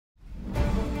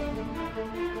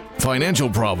financial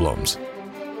problems,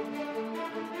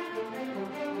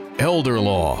 elder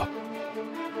law,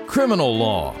 criminal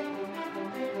law,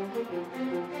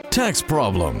 tax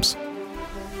problems,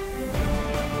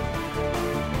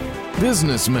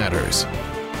 business matters,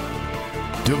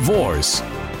 divorce,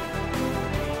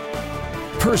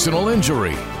 personal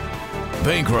injury,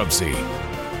 bankruptcy,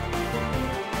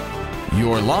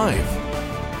 your life,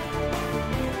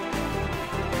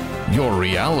 your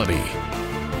reality.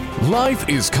 Life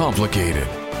is complicated.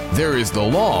 There is the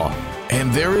law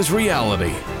and there is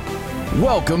reality.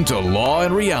 Welcome to Law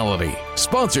and Reality,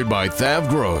 sponsored by Thav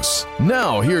Gross.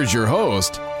 Now here's your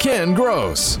host, Ken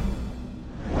Gross.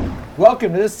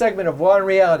 Welcome to this segment of Law and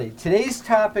Reality. Today's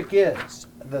topic is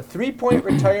the 3-point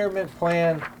retirement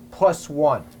plan plus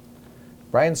one.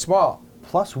 Brian Small.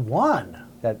 Plus one?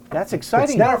 That's It's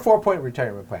exciting. not a 4-point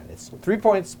retirement plan. It's 3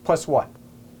 points plus one.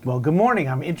 Well, good morning.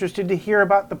 I'm interested to hear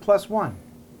about the plus one.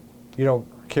 You don't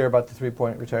care about the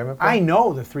 3-point retirement plan? I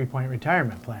know the 3-point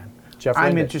retirement plan. Jeff I'm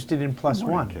Linden. interested in plus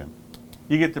one. Ken.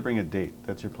 You get to bring a date.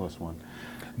 That's your plus one.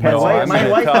 My No, wife- I'm my gonna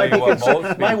wife tell might you be what concerned-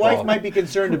 most My wife people- might be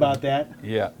concerned about that.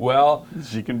 Yeah. Well,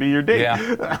 She can be your date.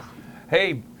 yeah.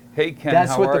 Hey, Ken.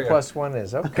 That's how what are the ya? plus one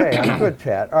is. Okay, I'm good,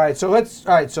 Pat. All right, so let's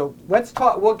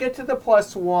talk. We'll get to the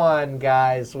plus one,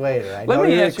 guys, later. I Let know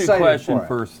me you're ask you a excited question for it.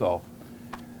 first, though.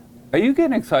 Are you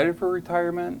getting excited for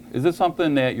retirement? Is this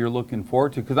something that you're looking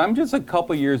forward to? Because I'm just a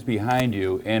couple years behind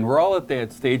you, and we're all at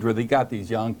that stage where they got these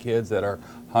young kids that are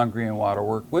hungry and want to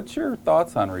work. What's your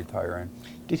thoughts on retiring?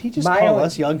 Did he just My call own-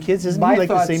 us young kids? Isn't My he like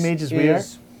the thoughts same age as we are?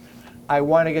 is I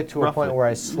want to get to a Roughly. point where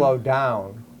I slow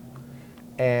down,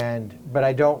 but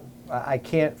I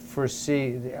can't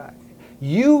foresee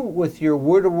you with your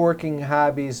woodworking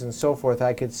hobbies and so forth.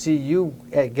 I could see you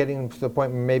getting to the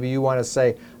point where maybe you want to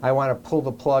say, I want to pull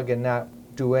the plug and not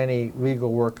do any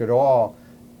legal work at all,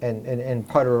 and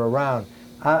putter around.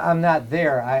 I'm not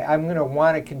there. I'm going to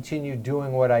want to continue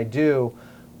doing what I do.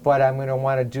 But I'm going to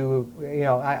want to do,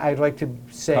 I'd like to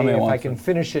say Tell me if I once. can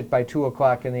finish it by 2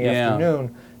 o'clock in the Yeah.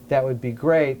 afternoon, that would be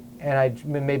great, and I'd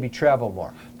maybe travel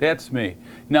more. That's me.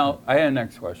 Now, I had a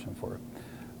next question for you.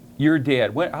 Your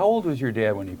dad, how old was your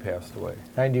dad when he passed away?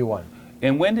 91.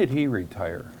 And when did he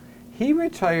retire? He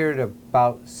retired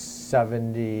about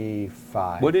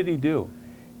 75. What did he do?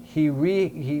 He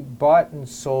bought and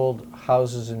sold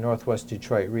houses in Northwest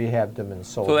Detroit, rehabbed them and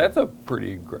sold So them. that's a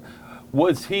pretty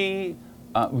was he,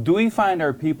 do we find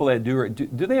our people that do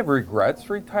they have regrets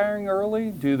retiring early?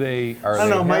 I don't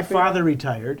know. My father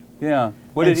retired. Yeah.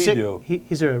 What did And he do?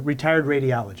 He's a retired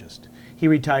radiologist. He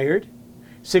retired.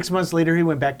 6 months later, he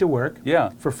went back to work.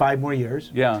 Yeah. For 5 more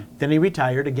years. Yeah. Then he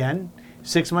retired again.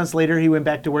 6 months later, he went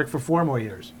back to work for 4 more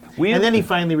years. We- And then he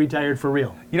finally retired for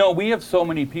real. You know, we have so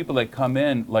many people that come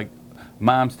in, like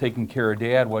mom's taking care of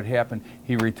dad. What happened?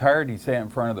 He retired, he sat in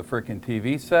front of the frickin'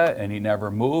 TV set, and he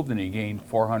never moved, and he gained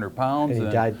 400 pounds. and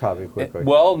he died probably quickly.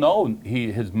 Well, no,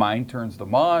 his mind turns to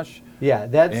mush, yeah,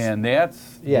 that's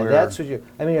that's what you.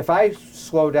 I mean, if I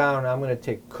slow down, I'm going to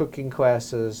take cooking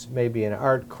classes, maybe an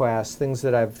art class, things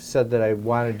that I've said that I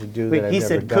wanted to do that Wait, I've he never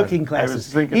said done. cooking was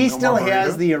classes. thinking He no still more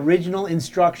has burrito. the original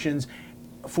instructions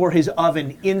for his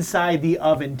oven inside the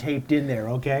oven taped in there,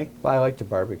 okay? Well, I like to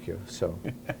barbecue, so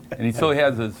and he still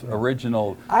has his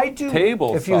original I do.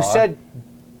 table If you saw. said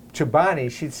to Bonnie,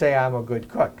 she'd say I'm a good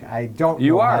cook. I don't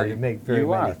You know how are. to make very You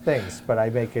many are. things, but I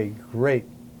make a great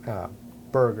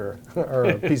burger or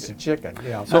a piece of chicken. So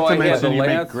Not to I had mention the you make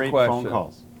last great question. phone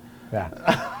calls. Yeah.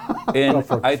 And Well,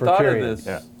 for I thought of period. this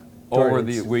Yeah. over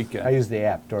DoorDash. the weekend. I use the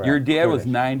app. DoorDash. Your dad was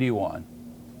DoorDash. 91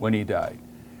 when he died.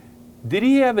 Did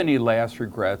he have any last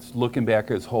regrets looking back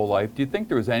at his whole life? Do you think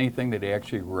there was anything that he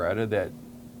actually regretted that?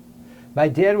 My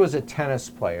dad was a tennis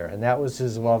player, and that was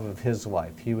his love of his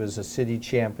life. He was a city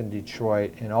champ in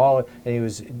Detroit, and he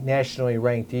was nationally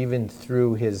ranked even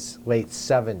through his late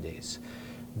 70s.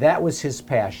 That was his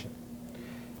passion.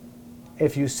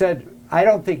 If you said, I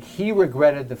don't think he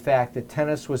regretted the fact that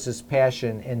tennis was his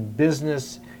passion, and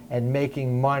business and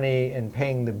making money and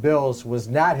paying the bills was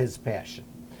not his passion.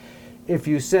 If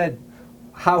you said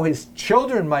how his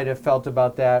children might have felt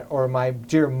about that, or my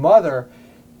dear mother,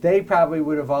 they probably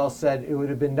would have all said it would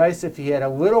have been nice if he had a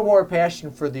little more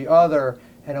passion for the other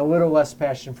and a little less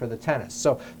passion for the tennis.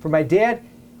 So for my dad,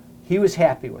 he was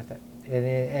happy with it,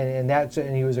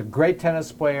 and he was a great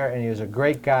tennis player, and he was a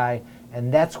great guy,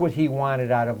 and that's what he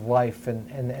wanted out of life, and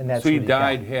that's So he what he got.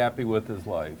 died happy with his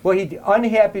life. Well, he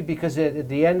unhappy because at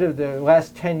the end of the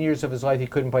last 10 years of his life, he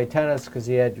couldn't play tennis because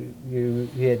he had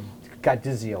got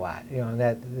dizzy a lot, and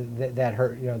that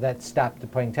hurt, that stopped the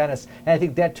playing tennis, and I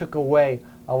think that took away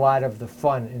a lot of the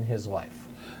fun in his life.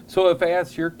 So if I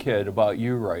asked your kid about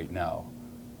you right now,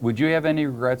 would you have any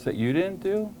regrets that you didn't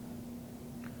do?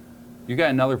 You got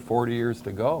another 40 years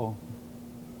to go.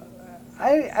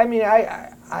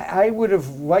 I would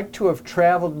have liked to have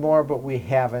traveled more, but we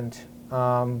haven't.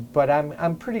 But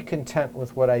I'm pretty content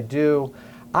with what I do.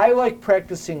 I like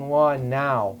practicing law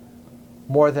now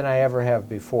more than I ever have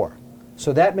before.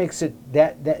 So that makes it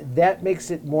that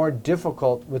makes it more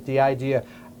difficult with the idea.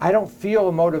 I don't feel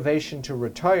a motivation to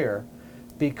retire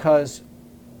because,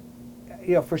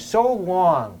 for so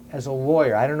long as a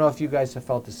lawyer, I don't know if you guys have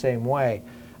felt the same way.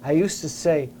 I used to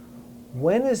say,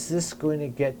 when is this going to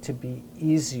get to be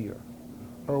easier?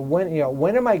 Or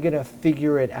when am I going to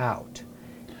figure it out?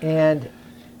 And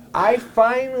I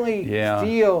finally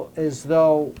feel as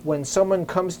though when someone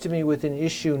comes to me with an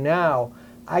issue now,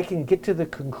 I can get to the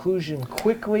conclusion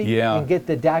quickly and get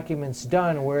the documents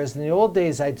done. Whereas in the old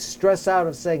days, I'd stress out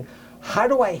of saying, how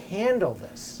do I handle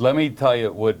this? Let me tell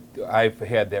you what I've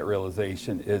had that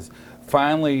realization is,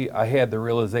 finally I had the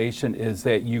realization is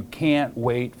that you can't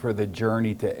wait for the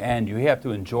journey to end. You have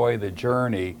to enjoy the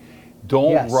journey.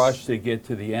 Don't rush to get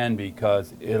to the end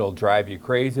because it'll drive you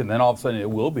crazy, and then all of a sudden it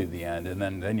will be the end, and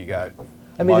then you got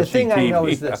the thing TV. I know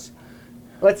is this.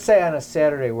 Let's say on a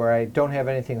Saturday where I don't have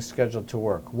anything scheduled to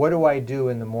work. What do I do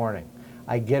in the morning?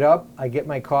 I get up, I get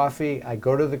my coffee, I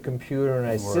go to the computer, and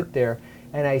I sit there,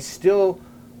 and I still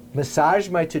massage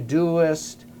my to-do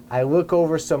list. I look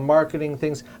over some marketing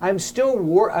things. I'm still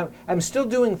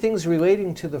doing things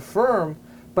relating to the firm,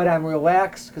 but I'm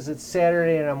relaxed because it's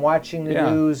Saturday and I'm watching the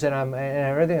news and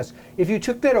everything else. If you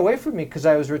took that away from me because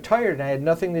I was retired and I had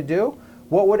nothing to do,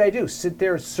 what would I do? Sit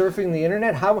there surfing the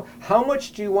internet? How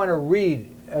much do you want to read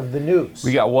of the news?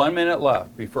 We got 1 minute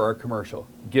left before our commercial.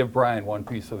 Give Brian one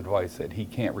piece of advice that he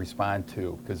can't respond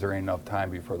to because there ain't enough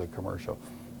time before the commercial.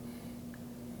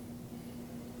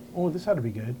 Oh, this ought to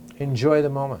be good. Enjoy the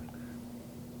moment.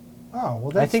 Oh,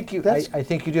 well, that's... I think you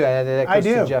do. That goes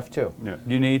to Jeff, too. Yeah.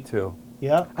 You need to.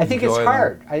 Yeah. I think it's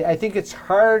hard. I think it's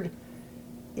hard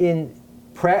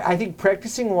I think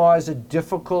practicing law is a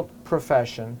difficult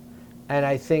profession, and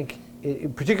I think,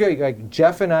 particularly like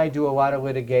Jeff and I do a lot of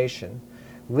litigation.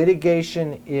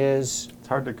 Litigation is... It's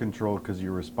hard to control because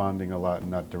you're responding a lot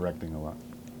and not directing a lot.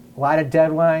 A lot of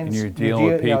deadlines. And you're dealing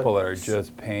with people that are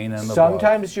just pain in the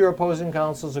Sometimes butt. your opposing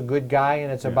counsel's a good guy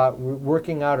and it's about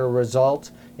working out a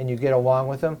result and you get along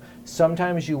with them.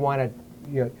 Sometimes you want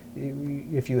to,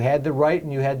 if you had the right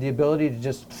and you had the ability to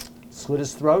just slit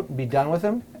his throat and be done with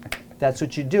him, that's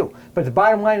what you do. But the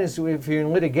bottom line is, if you're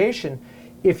in litigation,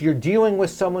 if you're dealing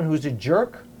with someone who's a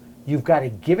jerk, you've got to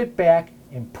give it back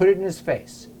and put it in his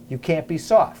face. You can't be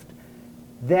soft.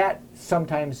 That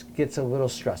sometimes gets a little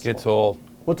stressful. Gets old.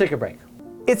 We'll take a break.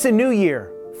 It's a new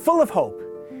year, full of hope.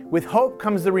 With hope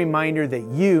comes the reminder that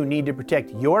you need to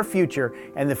protect your future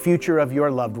and the future of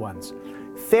your loved ones.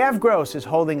 Thav Gross is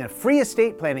holding a free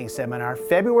estate planning seminar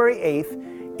February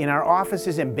 8th in our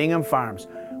offices in Bingham Farms.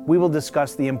 We will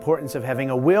discuss the importance of having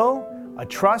a will, a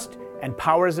trust, and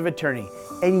powers of attorney.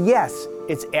 And yes,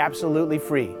 it's absolutely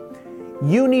free.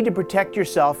 You need to protect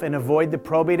yourself and avoid the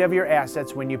probate of your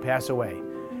assets when you pass away.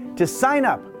 To sign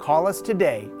up, call us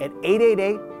today at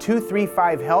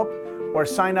 888-235-HELP or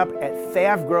sign up at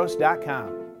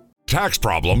thavgross.com. Tax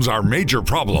problems are major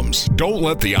problems. Don't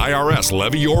let the IRS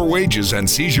levy your wages and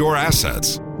seize your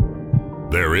assets.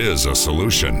 There is a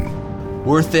solution.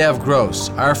 We're Thav Gross.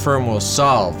 Our firm will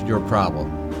solve your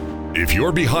problem. If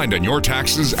you're behind on your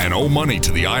taxes and owe money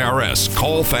to the IRS,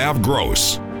 call Thav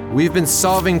Gross. We've been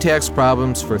solving tax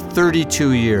problems for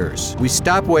 32 years. We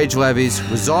stop wage levies,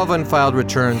 resolve unfiled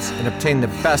returns, and obtain the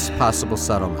best possible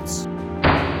settlements.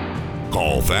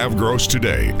 Call Thav Gross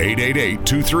today,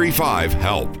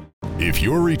 888-235-HELP. If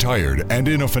you're retired and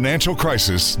in a financial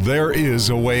crisis, there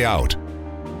is a way out.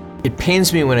 It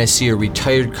pains me when I see a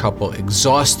retired couple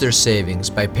exhaust their savings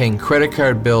by paying credit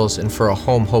card bills and for a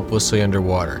home hopelessly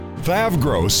underwater. Thav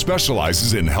Gross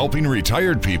specializes in helping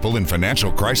retired people in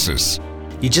financial crisis.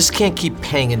 You just can't keep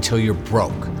paying until you're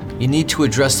broke. You need to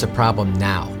address the problem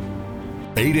now.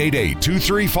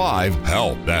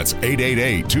 888-235-HELP. That's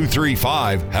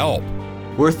 888-235-HELP.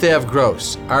 We're Thav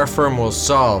Gross. Our firm will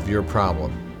solve your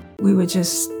problem. We were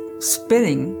just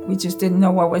spinning. We just didn't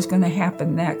know what was going to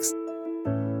happen next.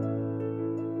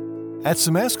 At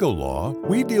Simasco Law,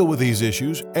 we deal with these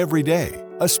issues every day,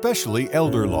 especially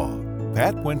elder law.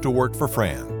 Pat went to work for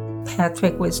Fran.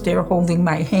 Patrick was there holding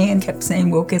my hand, kept saying,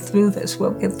 we'll get through this,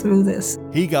 we'll get through this.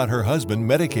 He got her husband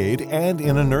Medicaid and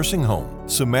in a nursing home.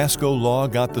 Simasco Law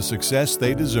got the success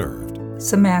they deserved.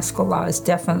 Simasco Law is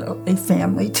definitely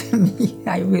family to me.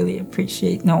 I really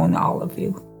appreciate knowing all of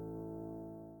you.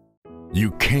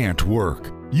 You can't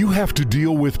work. You have to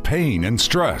deal with pain and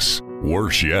stress.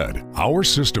 Worse yet, our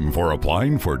system for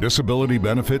applying for disability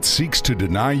benefits seeks to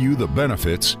deny you the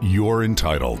benefits you're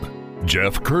entitled.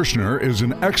 Jeff Kirschner is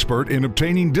an expert in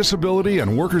obtaining disability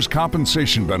and workers'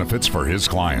 compensation benefits for his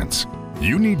clients.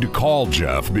 You need to call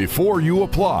Jeff before you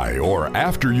apply or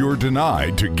after you're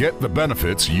denied to get the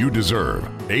benefits you deserve.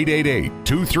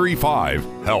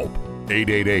 888-235-HELP.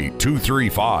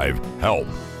 888-235-HELP.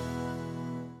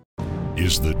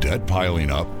 Is the debt piling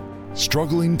up?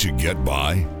 Struggling to get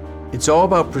by? It's all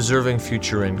about preserving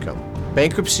future income.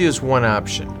 Bankruptcy is one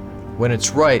option. When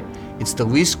it's right, it's the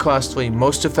least costly,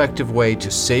 most effective way to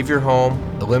save your home,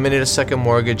 eliminate a second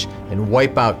mortgage, and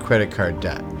wipe out credit card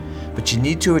debt. But you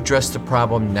need to address the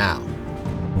problem now.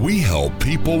 We help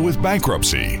people with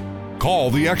bankruptcy. Call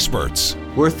the experts.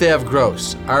 We're Thav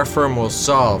Gross. Our firm will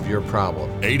solve your problem.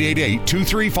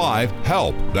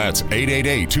 888-235-HELP. That's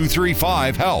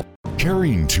 888-235-HELP.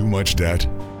 Carrying too much debt?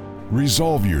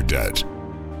 Resolve your debt.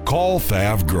 Call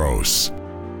Thav Gross.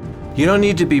 You don't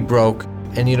need to be broke,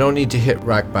 and you don't need to hit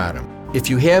rock bottom. If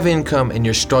you have income and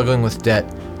you're struggling with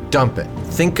debt, dump it.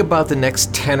 Think about the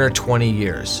next 10 or 20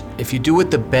 years. If you do what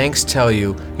the banks tell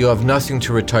you, you'll have nothing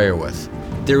to retire with.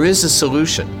 There is a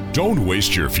solution. Don't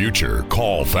waste your future.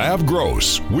 Call Thav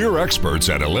Gross. We're experts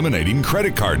at eliminating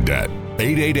credit card debt.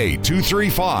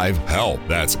 888-235-HELP.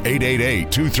 That's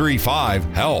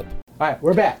 888-235-HELP. All right,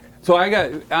 we're back. So I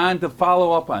got on to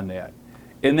follow up on that.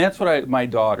 And that's what my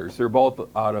daughters, they're both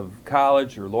out of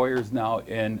college, they're lawyers now,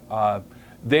 and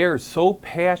they're so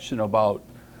passionate about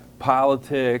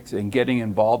politics and getting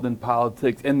involved in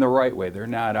politics in the right way. They're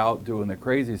not out doing the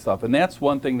crazy stuff. And that's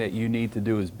one thing that you need to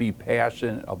do is be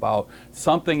passionate about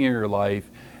something in your life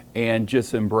and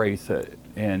just embrace it.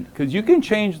 And because you can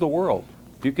change the world.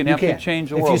 You can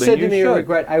change the world. If you said to me, I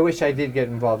regret, I wish I did get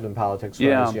involved in politics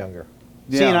when I was younger.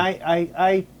 Yeah. See, and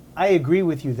I agree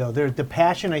with you, though. The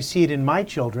passion, I see it in my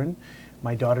children.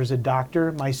 My daughter's a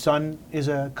doctor. My son is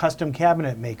a custom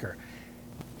cabinet maker.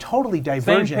 Totally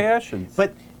divergent. Same passions.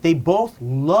 But they both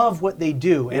love what they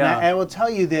do. And I will tell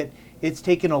you that it's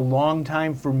taken a long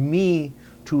time for me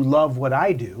to love what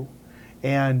I do.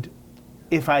 And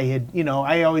if I had,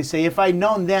 I always say, if I'd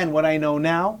known then what I know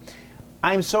now,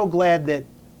 I'm so glad that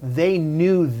they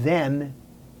knew then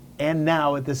and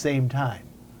now at the same time.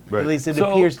 Right. At least it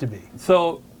appears to be.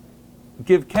 So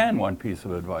give Ken one piece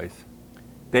of advice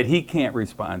that he can't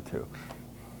respond to.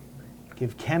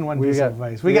 Give Ken one piece of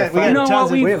advice. We got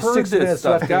tons of, we have 6 minutes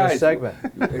left in this segment.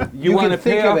 You want to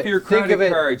pay off your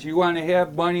credit cards. You want to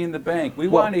have money in the bank. We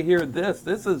want to hear this.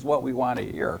 This is what we want to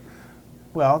hear.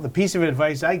 Well, the piece of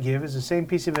advice I give is the same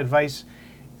piece of advice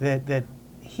that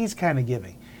he's kind of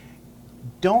giving.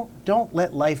 Don't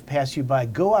let life pass you by.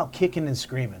 Go out kicking and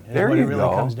screaming. Is what it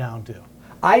really comes down to.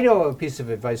 I know a piece of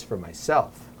advice for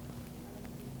myself.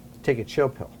 Take a chill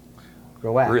pill.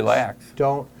 Relax.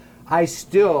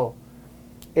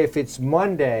 If it's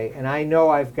Monday and I know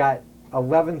I've got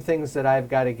 11 things that I've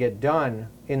got to get done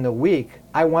in the week,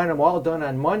 I want them all done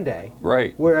on Monday.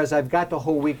 Right. Whereas I've got the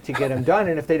whole week to get them done.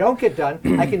 And if they don't get done,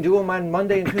 I can do them on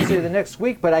Monday and Tuesday of the next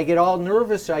week. But I get all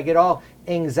nervous, or I get all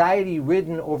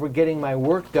anxiety-ridden over getting my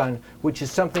work done, which is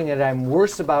something that I'm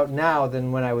worse about now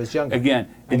than when I was younger.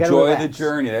 Again, enjoy the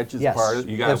journey. That's just part of it.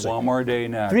 You got one more day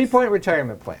next. 3-point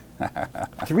retirement plan.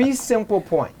 3 simple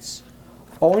points.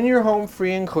 Own your home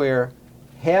free and clear,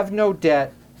 have no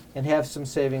debt, and have some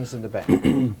savings in the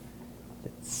bank.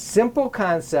 Simple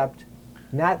concept,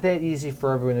 not that easy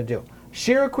for everyone to do.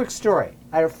 Share a quick story.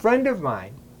 I had a friend of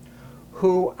mine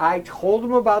who I told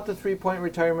him about the 3-point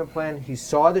retirement plan. He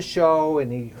saw the show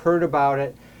and he heard about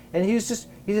it. And he's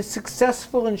a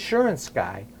successful insurance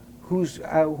guy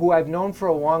who I've known for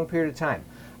a long period of time.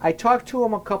 I talked to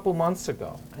him a couple months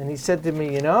ago and he said to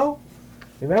me,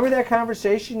 remember that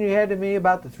conversation you had to me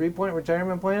about the 3-point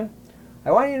retirement plan?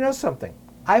 I want you to know something.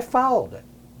 I followed it.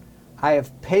 I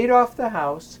have paid off the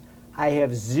house. I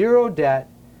have 0 debt,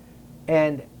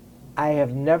 and I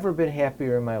have never been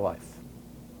happier in my life.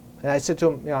 And I said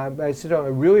to him, I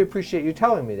really appreciate you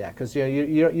telling me that, because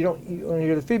you don't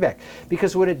hear the feedback.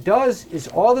 Because what it does is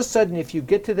all of a sudden, if you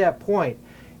get to that point,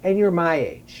 and you're my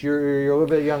age, you're a little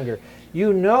bit younger,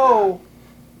 you know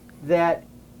that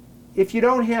if you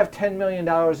don't have $10 million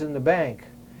in the bank,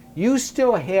 you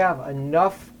still have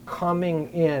enough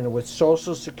coming in with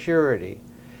Social Security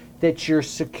that you're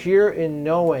secure in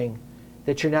knowing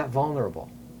that you're not vulnerable.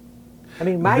 I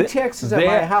mean, my taxes on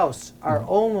my house are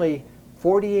only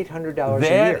 $4,800 a year.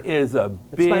 That is a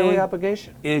big my only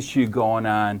obligation. Issue going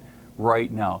on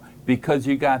right now, because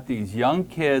you got these young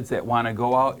kids that want to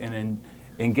go out and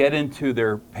get into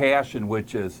their passion,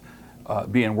 which is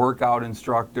being workout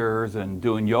instructors and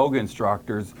doing yoga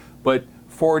instructors, but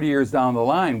 40 years down the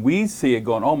line, we see it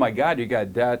going, oh my God, you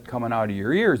got debt coming out of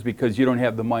your ears because you don't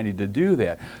have the money to do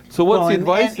that. So what's the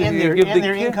advice that you give the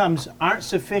their kid? incomes aren't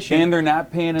sufficient. And they're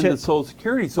not paying into Social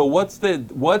Security. So what's the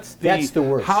That's the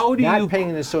worst. How do not you paying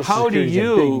into Social how do Security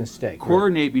is a big mistake.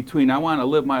 coordinate between I want to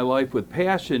live my life with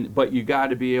passion, but you got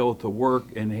to be able to work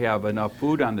and have enough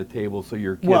food on the table so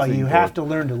your kids Well, you enjoy have to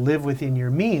learn to live within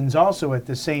your means also at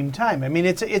the same time. I mean,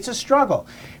 it's a struggle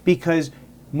because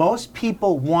most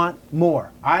people want more.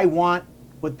 I want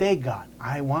what they got.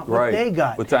 I want what they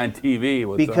got. What's on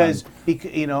TV? Because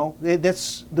you know,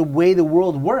 that's the way the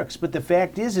world works. But the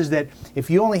fact is that if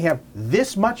you only have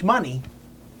this much money,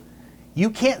 you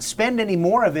can't spend any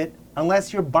more of it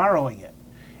unless you're borrowing it.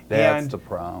 That's and the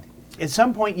problem. At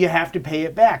some point, you have to pay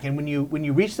it back. And when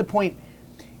you reach the point,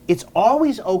 it's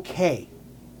always okay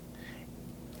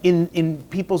in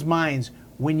people's minds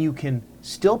when you can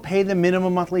still pay the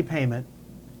minimum monthly payment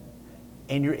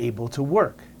and you're able to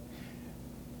work.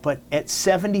 But at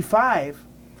 75,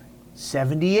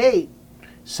 78,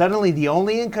 suddenly the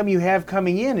only income you have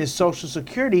coming in is Social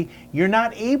Security. You're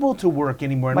not able to work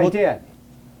anymore. My dad,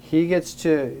 he gets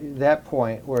to that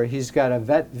point where he's got a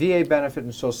VA benefit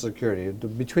and Social Security.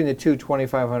 Between the two,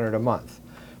 $2,500 a month.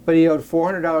 But he owed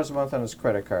 $400 a month on his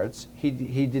credit cards. He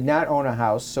did not own a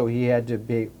house, so he had to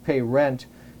pay rent,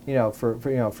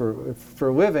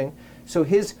 for living. So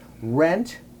his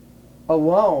rent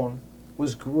alone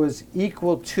was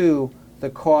equal to the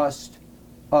cost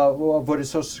of what his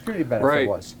Social Security benefit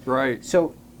was. Right.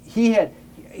 So he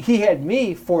had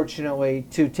me, fortunately,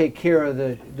 to take care of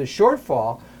the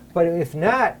shortfall. But if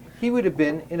not, he would have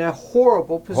been in a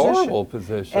horrible position. Horrible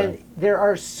position. And there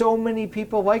are so many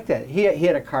people like that. He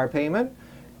had a car payment,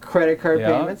 credit card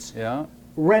payments,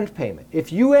 rent payment.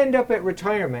 If you end up at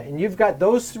retirement and you've got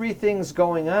those three things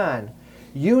going on,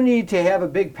 you need to have a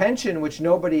big pension, which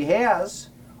nobody has,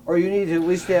 or you need to at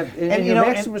least have. And you know,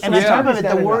 and on top of it,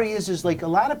 the worry is like a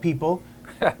lot of people,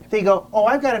 they go, "Oh,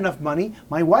 I've got enough money.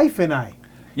 My wife and I."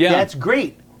 Yeah, that's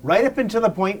great. Right up until the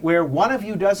point where one of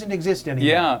you doesn't exist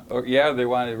anymore. They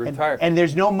want to retire. And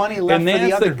there's no money left for the other.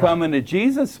 And that's the coming to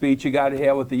Jesus speech you got to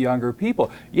have with the younger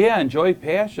people. Yeah, enjoy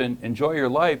passion, enjoy your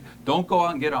life. Don't go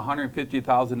out and get a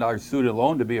 $150,000 student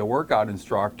loan to be a workout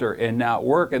instructor and not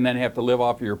work and then have to live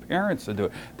off of your parents to do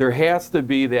it. There has to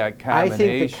be that combination. I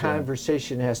think the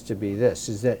conversation has to be this,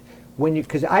 is that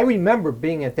because I remember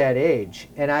being at that age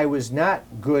and I was not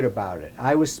good about it.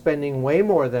 I was spending way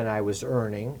more than I was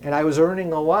earning, and I was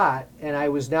earning a lot, and I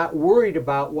was not worried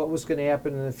about what was going to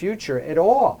happen in the future at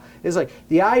all. It's like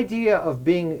the idea of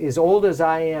being as old as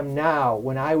I am now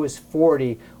when I was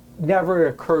 40 never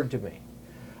occurred to me.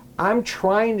 I'm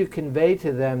trying to convey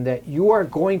to them that you are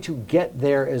going to get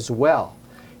there as well.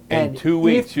 In 2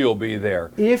 weeks, you'll be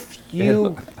there. If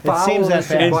you follow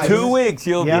this advice, in 2 weeks,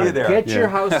 you'll be there. Get your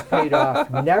house paid off.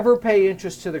 Never pay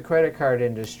interest to the credit card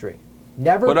industry.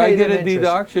 Never but pay I get them a interest.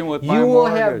 deduction with my You will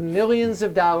mortgage. have millions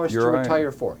of dollars to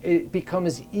retire for. It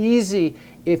becomes easy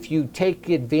if you take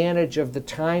advantage of the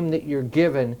time that you're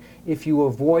given, if you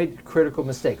avoid critical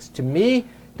mistakes. To me,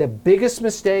 the biggest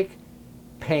mistake,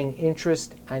 paying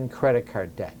interest on credit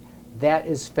card debt. That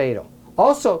is fatal.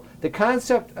 Also, the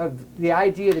concept of the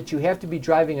idea that you have to be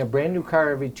driving a brand new car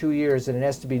every 2 years and it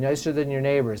has to be nicer than your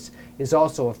neighbor's is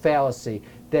also a fallacy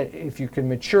that if you can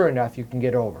mature enough, you can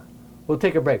get over. We'll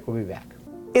take a break. We'll be back.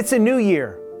 It's a new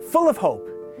year, full of hope.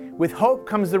 With hope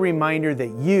comes the reminder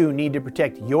that you need to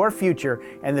protect your future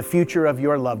and the future of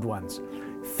your loved ones.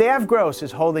 Thav Gross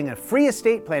is holding a free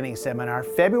estate planning seminar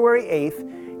February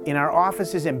 8th in our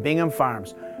offices in Bingham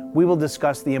Farms. We will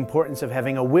discuss the importance of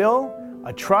having a will,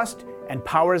 a trust, and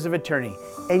powers of attorney.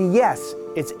 And yes,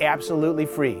 it's absolutely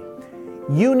free.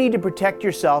 You need to protect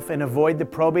yourself and avoid the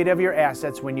probate of your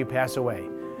assets when you pass away.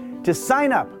 To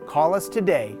sign up, call us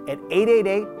today at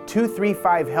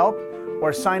 888-235-HELP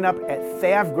or sign up at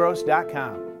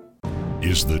thavgross.com.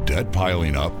 Is the debt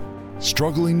piling up?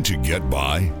 Struggling to get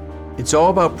by? It's all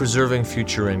about preserving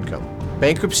future income.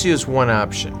 Bankruptcy is one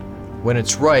option. When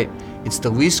it's right, it's the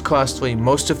least costly,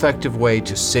 most effective way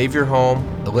to save your home,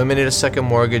 eliminate a second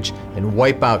mortgage, and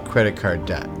wipe out credit card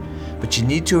debt. But you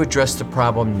need to address the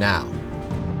problem now.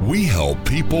 We help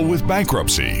people with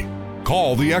bankruptcy.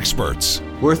 Call the experts.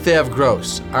 We're Thav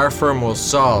Gross. Our firm will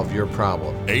solve your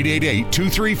problem.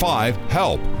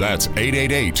 888-235-HELP. That's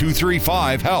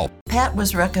 888-235-HELP. Pat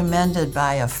was recommended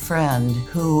by a friend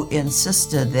who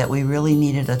insisted that we really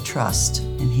needed a trust.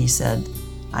 And he said,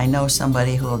 I know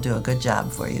somebody who will do a good job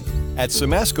for you. At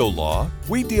Simasco Law,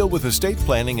 we deal with estate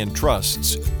planning and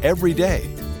trusts every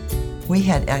day. We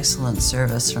had excellent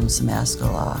service from Simasco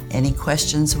Law. Any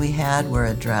questions we had were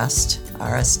addressed.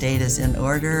 Our estate is in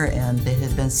order, and it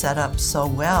had been set up so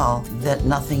well that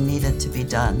nothing needed to be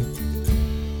done.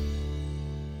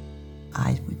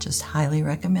 I would just highly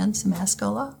recommend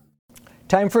Simasko Law.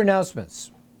 Time for announcements.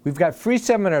 We've got free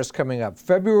seminars coming up.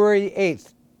 February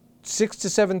 8th, 6 to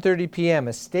 7:30 p.m.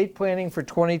 Estate Planning for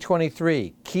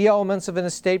 2023. Key elements of an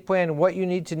estate plan, what you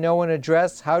need to know and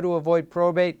address, how to avoid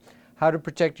probate, how to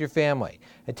protect your family.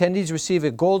 Attendees receive a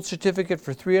gold certificate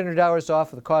for $300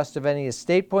 off of the cost of any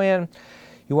estate plan.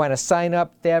 You want to sign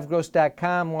up,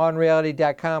 thavgross.com,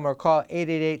 lawandreality.com, or call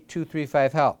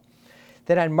 888-235-HELP.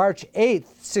 Then on March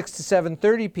 8th, 6 to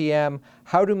 7:30 p.m.,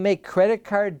 how to make credit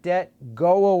card debt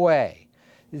go away.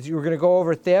 We're going to go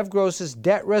over Thav Gross's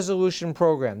debt resolution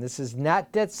program. This is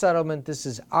not debt settlement. This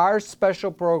is our special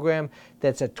program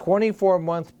that's a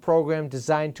 24-month program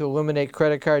designed to eliminate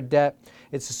credit card debt.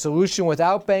 It's a solution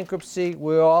without bankruptcy.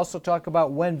 We'll also talk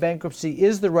about when bankruptcy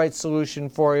is the right solution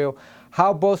for you,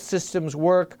 how both systems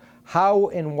work, how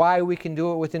and why we can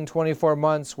do it within 24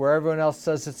 months, where everyone else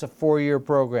says it's a 4-year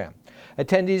program.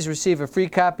 Attendees receive a free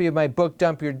copy of my book,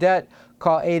 Dump Your Debt.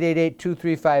 Call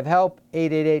 888-235-HELP,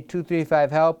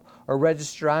 888-235-HELP, or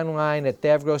register online at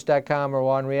thavgross.com or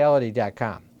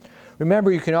lawandreality.com.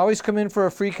 Remember, you can always come in for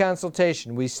a free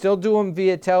consultation. We still do them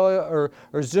via tele or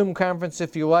Zoom conference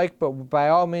if you like, but by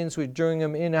all means, we're doing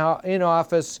them in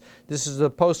office. This is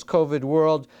the post-COVID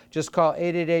world. Just call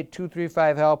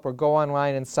 888-235-HELP or go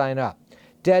online and sign up.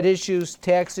 Debt issues,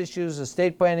 tax issues,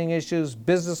 estate planning issues,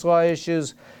 business law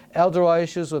issues, elder law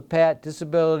issues with Pat,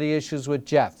 disability issues with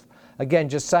Jeff. Again,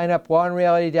 just sign up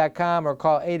lawandreality.com or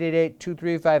call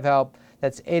 888-235-HELP.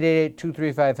 That's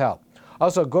 888-235-HELP.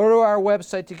 Also, go to our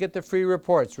website to get the free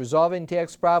reports, Resolving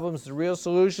Tax Problems, The Real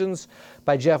Solutions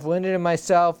by Jeff Linden and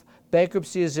myself,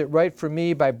 Bankruptcy, Is It Right for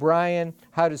Me by Brian,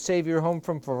 How to Save Your Home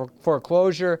from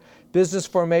Foreclosure, Business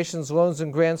Formations, Loans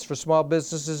and Grants for Small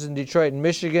Businesses in Detroit and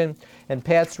Michigan, and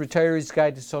Pat's Retiree's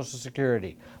Guide to Social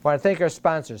Security. I want to thank our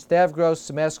sponsors, Thav Gross,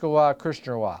 Simasko Law,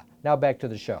 Kirshner Law. Now back to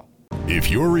the show.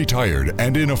 If you're retired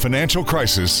and in a financial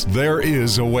crisis, there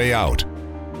is a way out.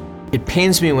 It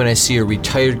pains me when I see a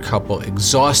retired couple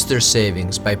exhaust their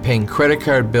savings by paying credit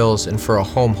card bills and for a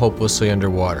home hopelessly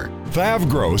underwater. Thav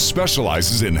Gross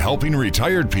specializes in helping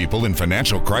retired people in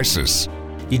financial crisis.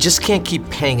 You just can't keep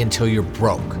paying until you're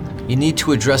broke. You need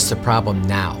to address the problem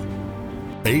now.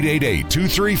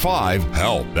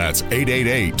 888-235-HELP. That's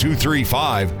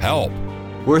 888-235-HELP.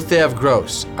 We're Thav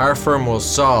Gross. Our firm will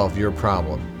solve your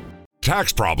problem.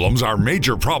 Tax problems are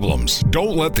major problems.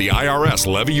 Don't let the IRS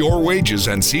levy your wages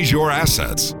and seize your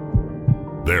assets.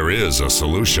 There is a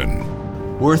solution.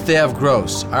 We're Thav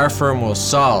Gross. Our firm will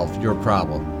solve your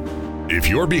problem. If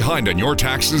you're behind on your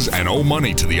taxes and owe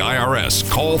money to the IRS,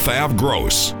 call Thav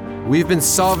Gross. We've been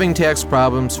solving tax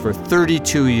problems for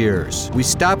 32 years. We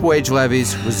stop wage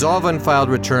levies, resolve unfiled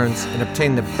returns, and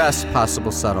obtain the best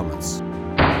possible settlements.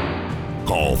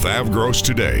 Call Thav Gross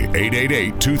today,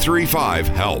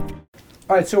 888-235-HELP.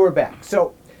 All right, so we're back.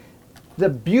 So the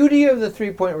beauty of the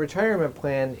 3-point retirement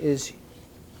plan is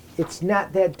it's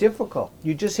not that difficult.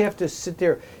 You just have to sit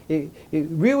there. It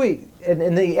really,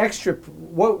 and the extra,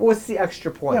 what's the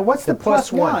extra point? Yeah, what's the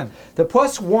plus one? The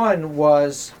plus one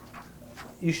was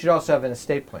you should also have an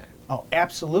estate plan. Oh,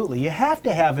 absolutely. You have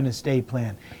to have an estate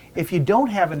plan. If you don't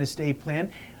have an estate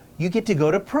plan, you get to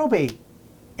go to probate.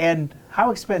 And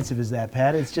how expensive is that,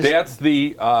 Pat? It's just that's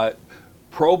the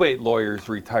probate lawyer's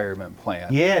retirement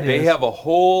plan. Yeah, it they is. have a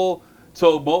whole.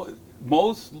 So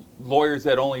most lawyers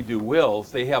that only do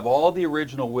wills, they have all the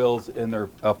original wills in their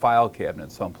file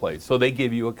cabinet someplace. So they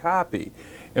give you a copy.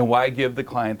 And why give the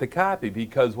client the copy?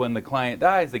 Because when the client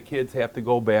dies, the kids have to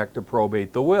go back to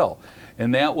probate the will.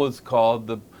 And that was called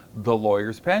the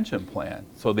lawyer's pension plan.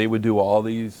 So they would do all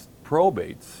these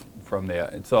probates from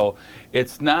that. And so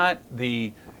it's not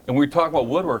and we're talking about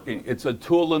woodworking, it's a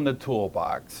tool in the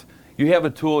toolbox. You have a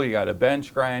tool, you got a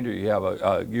bench grinder, you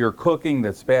have you're cooking,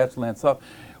 the spatula and stuff.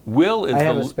 Will is I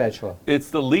have a spatula.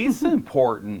 It's the least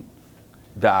important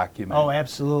document. Oh,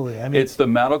 absolutely. I mean, It's the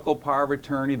medical power of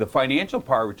attorney. The financial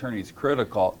power of attorney is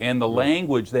critical, and the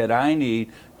language that I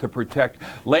need to protect.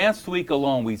 Last week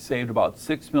alone, we saved about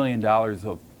 $6 million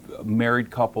of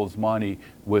married couples' money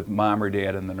with mom or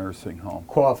dad in the nursing home.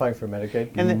 Qualifying for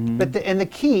Medicaid. and the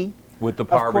key, With the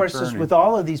power of course, of attorney. is with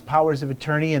all of these powers of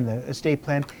attorney and the estate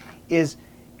plan, is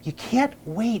you can't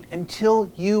wait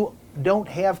until you don't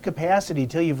have capacity,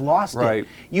 till you've lost Right. it.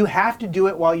 You have to do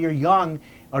it while you're young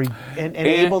and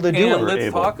able to do and it.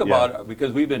 let's talk about it,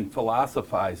 because we've been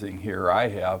philosophizing here, I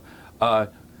have.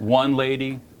 One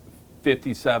lady,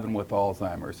 57 with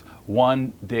Alzheimer's.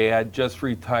 One dad, just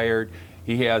retired.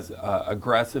 He has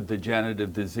aggressive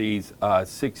degenerative disease,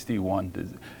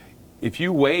 61. if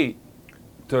you wait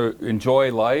to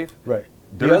enjoy life, Right.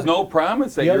 there's no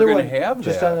promise that The you're other going one, to have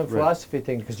just that. on the philosophy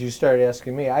thing, because you started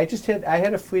asking me, I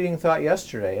had a fleeting thought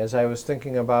yesterday as I was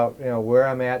thinking about where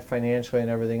I'm at financially and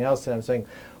everything else, and I'm saying,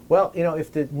 well,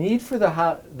 if the need for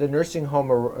the nursing home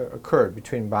occurred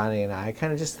between Bonnie and I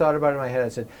kind of just thought about it in my head. I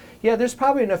said, yeah, there's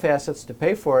probably enough assets to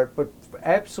pay for it, but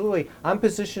absolutely, I'm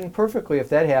positioned perfectly. If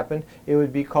that happened, it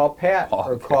would be call Pat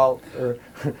or call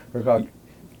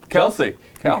Kelsey.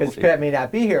 Because Pat may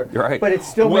not be here. You're right. But it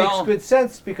still Well, makes good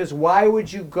sense, because why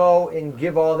would you go and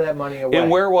give all that money away?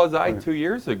 And where was I 2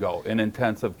 years ago? In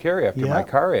intensive care after my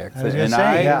car accident. I was going and to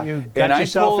say, Yeah. you got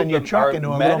yourself and your truck into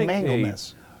a little mangle Medicaid-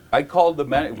 mess. I called the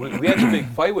we had a big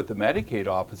fight with the Medicaid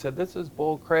office. Said, this is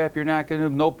bull crap. You're not going to,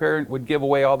 no parent would give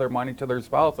away all their money to their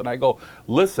spouse. And I go,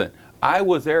 listen, I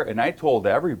was there and I told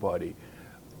everybody,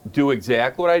 do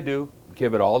exactly what I do,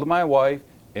 give it all to my wife,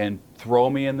 and throw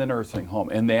me in the nursing home.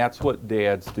 And that's what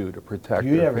dads do to protect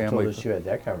You their never family. told us you had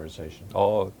that conversation.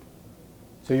 Oh,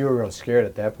 So you were real scared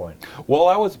at that point. well,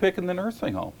 I was picking the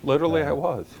nursing home. Literally, I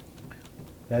was.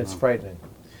 That's frightening.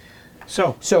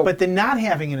 So, but the not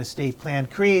having an estate plan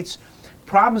creates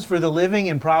problems for the living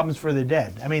and problems for the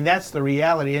dead. I mean, that's the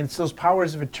reality, and it's those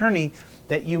powers of attorney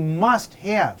that you must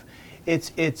have.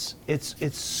 It's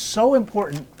so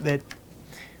important that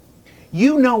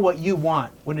you know what you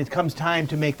want when it comes time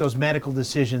to make those medical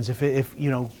decisions. If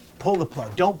pull the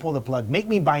plug, don't pull the plug, make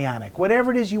me bionic, whatever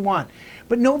it is you want.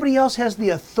 But nobody else has the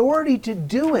authority to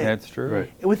do it. That's true.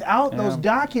 Right. Without those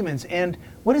documents. And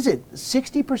what is it?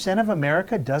 60% of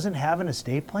America doesn't have an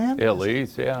estate plan? At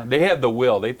least, yeah. They have the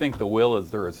will. They think the will is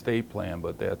their estate plan,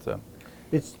 but that's a...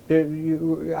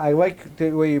 I like the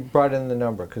way you brought in the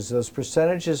number, because those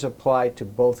percentages apply to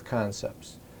both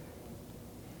concepts.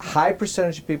 High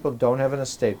percentage of people don't have an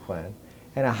estate plan,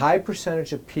 and a high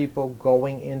percentage of people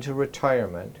going into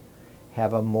retirement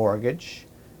have a mortgage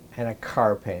and a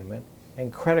car payment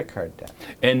and credit card debt.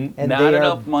 And And not they are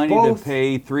enough money both- to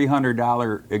pay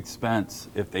 $300 expense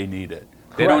if they need it.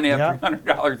 They Correct. don't have Yeah.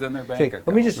 $300 in their bank Okay, account.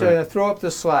 let me just throw up the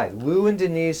slide. Lou and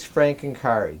Denise, Frank and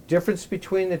Kari. Difference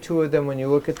between the two of them when you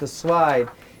look at the slide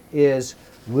is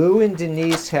Lou and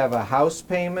Denise have a house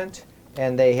payment,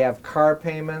 and they have car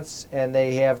payments, and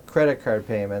they have credit card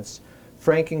payments.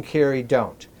 Frank and Kari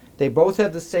don't. They both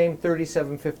have the same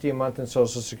 $37.50 a month in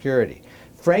Social Security.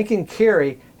 Frank and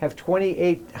Kari have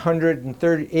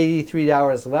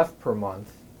 $2,883 left per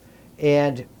month,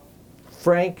 and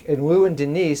Frank and Lou and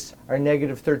Denise are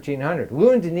negative $1,300.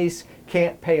 Lou and Denise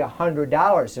can't pay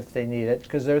 $100 if they need it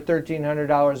because they're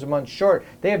 $1,300 a month short.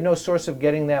 They have no source of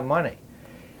getting that money.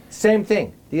 Same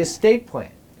thing, the estate plan.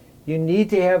 You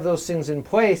need to have those things in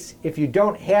place. If you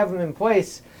don't have them in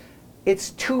place,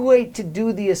 it's too late to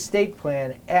do the estate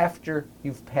plan after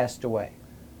you've passed away.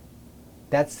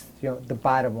 That's the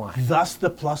bottom line. Thus the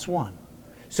 +1.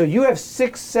 So you have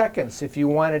 6 seconds if you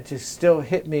wanted to still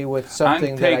hit me with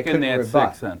something that I couldn't I'm taking that rebut.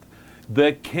 6 cents.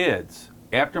 The kids,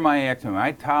 after my accident,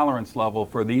 my tolerance level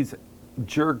for these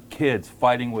jerk kids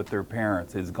fighting with their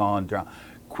parents is gone down.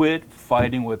 Quit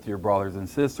fighting with your brothers and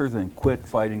sisters and quit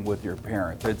fighting with your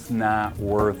parents. It's not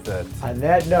worth it. On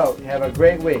that note, have a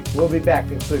great week. We'll be back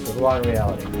next week with Law and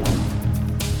Reality.